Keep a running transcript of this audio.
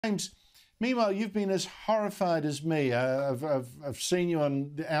James, meanwhile, you've been as horrified as me. I've seen you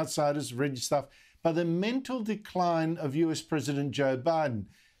on The Outsiders, read your stuff, by the mental decline of US President Joe Biden.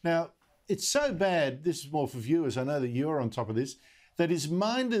 Now, it's so bad, this is more for viewers, I know that you're on top of this, that his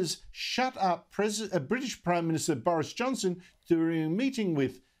minders shut up British Prime Minister Boris Johnson during a meeting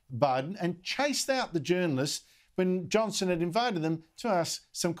with Biden and chased out the journalists when Johnson had invited them to ask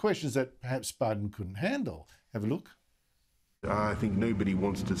some questions that perhaps Biden couldn't handle. Have a look. I think nobody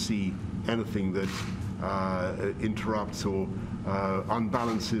wants to see anything that interrupts or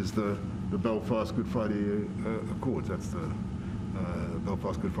unbalances the Belfast Good Friday Accords. That's the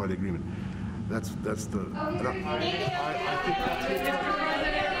Belfast Good Friday Agreement. That's the. I think that's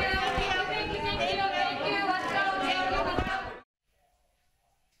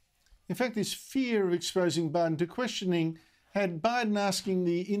In fact, this fear of exposing Biden to questioning had Biden asking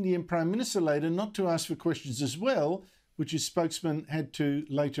the Indian Prime Minister later not to ask for questions as well, which his spokesman had to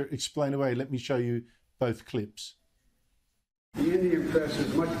later explain away. Let me show you both clips. The Indian press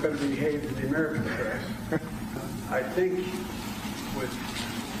is much better behaved than the American press. I think, with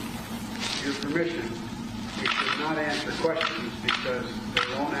your permission, we should not answer questions because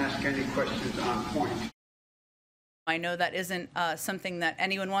they won't ask any questions on point. I know that isn't something that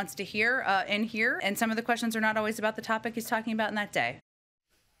anyone wants to hear in here, and some of the questions are not always about the topic he's talking about in that day.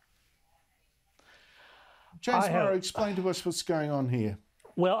 James Morrow, explain to us what's going on here.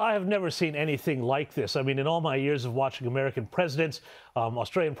 Well, I have never seen anything like this. I mean, in all my years of watching American presidents,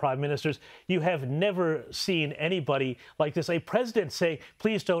 Australian prime ministers, you have never seen anybody like this. A president say,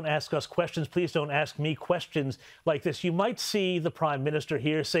 please don't ask us questions, please don't ask me questions like this. You might see the prime minister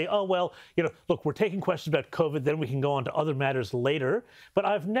here say, oh, well, you know, look, we're taking questions about COVID, then we can go on to other matters later. But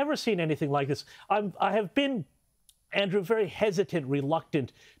I've never seen anything like this. I have been, Andrew, very hesitant,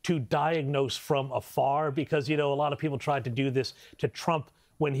 reluctant to diagnose from afar because, you know, a lot of people tried to do this to Trump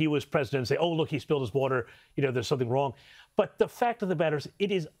when he was president and say, oh, look, he spilled his water, you know, there's something wrong. But the fact of the matter is,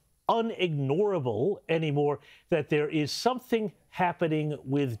 it is unignorable anymore that there is something happening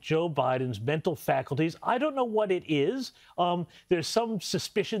with Joe Biden's mental faculties. I don't know what it is. There's some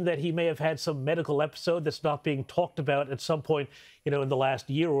suspicion that he may have had some medical episode that's not being talked about at some point, you know, in the last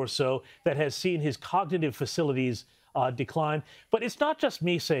year or so that has seen his cognitive facilities decline. But it's not just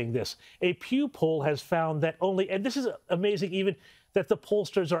me saying this. A Pew poll has found that only, and this is amazing even, that the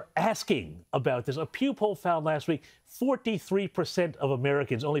pollsters are asking about this. A Pew poll found last week 43% of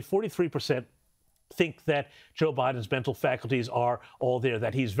Americans, only 43%, think that Joe Biden's mental faculties are all there,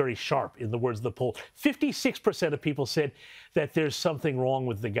 that he's very sharp, in the words of the poll. 56% of people said that there's something wrong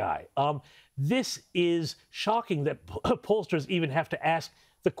with the guy. This is shocking that pollsters even have to ask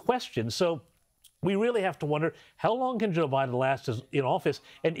the question. So we really have to wonder, how long can Joe Biden last in office?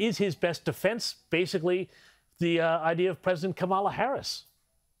 And is his best defense basically the idea of President Kamala Harris?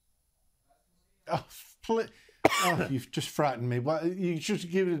 Oh, you've just frightened me. Well, you should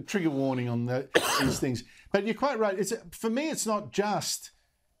give it a trigger warning on these things. But you're quite right. For me, it's not just...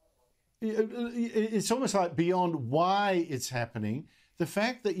 It's almost like beyond why it's happening. The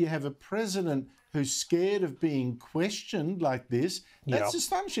fact that you have a president who's scared of being questioned like this, that's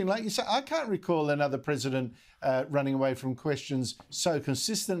astonishing. Like you say, I can't recall another president running away from questions so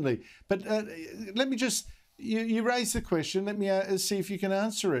consistently. But let me just... You raised the question. Let me see if you can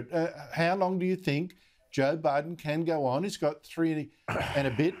answer it. How long do you think Joe Biden can go on? He's got 3 and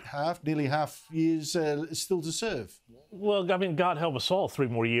a bit, nearly half years still to serve. Well, I mean, God help us all, 3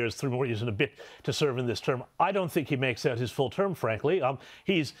 more years and a bit to serve in this term. I don't think he makes out his full term, frankly.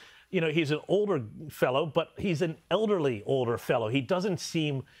 He's an older fellow, but he's an elderly older fellow. He doesn't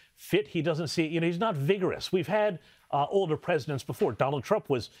seem fit. He doesn't seem, he's not vigorous. We've had older presidents before. Donald Trump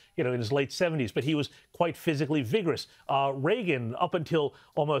was, in his late 70s, but he was quite physically vigorous. Reagan, up until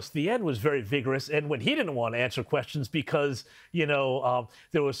almost the end, was very vigorous. And when he didn't want to answer questions because,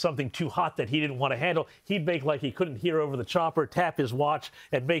 there was something too hot that he didn't want to handle, he'd make like he couldn't hear over the chopper, tap his watch,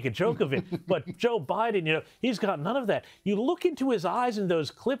 and make a joke of it. But Joe Biden, he's got none of that. You look into his eyes in those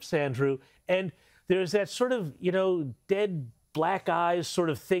clips, Andrew, and there's that sort of, dead black eyes sort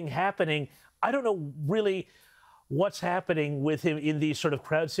of thing happening. I don't know really what's happening with him in these sort of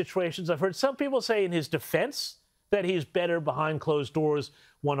crowd situations. I've heard some people say in his defense that he's better behind closed doors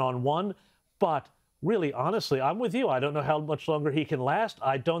one-on-one. But really, honestly, I'm with you. I don't know how much longer he can last.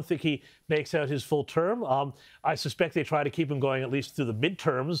 I don't think he makes out his full term. I suspect they try to keep him going at least through the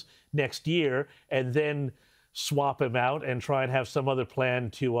midterms next year and then swap him out and try and have some other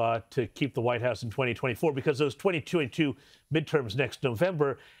plan to keep the White House in 2024, because those 2022 midterms next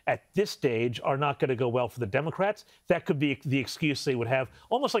November at this stage are not going to go well for the Democrats. That could be the excuse they would have,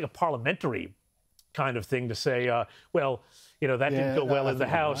 almost like a parliamentary kind of thing to say, well, you know, that didn't go well I in the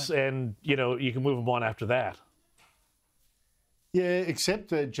think you're House, right. and, you know, you can move him on after that. Yeah,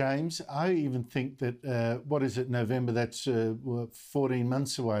 except James, I even think that, what is it, November, that's 14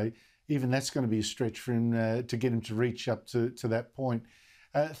 months away. Even that's going to be a stretch for him to get him to reach up to that point.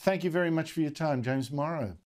 Thank you very much for your time, James Morrow.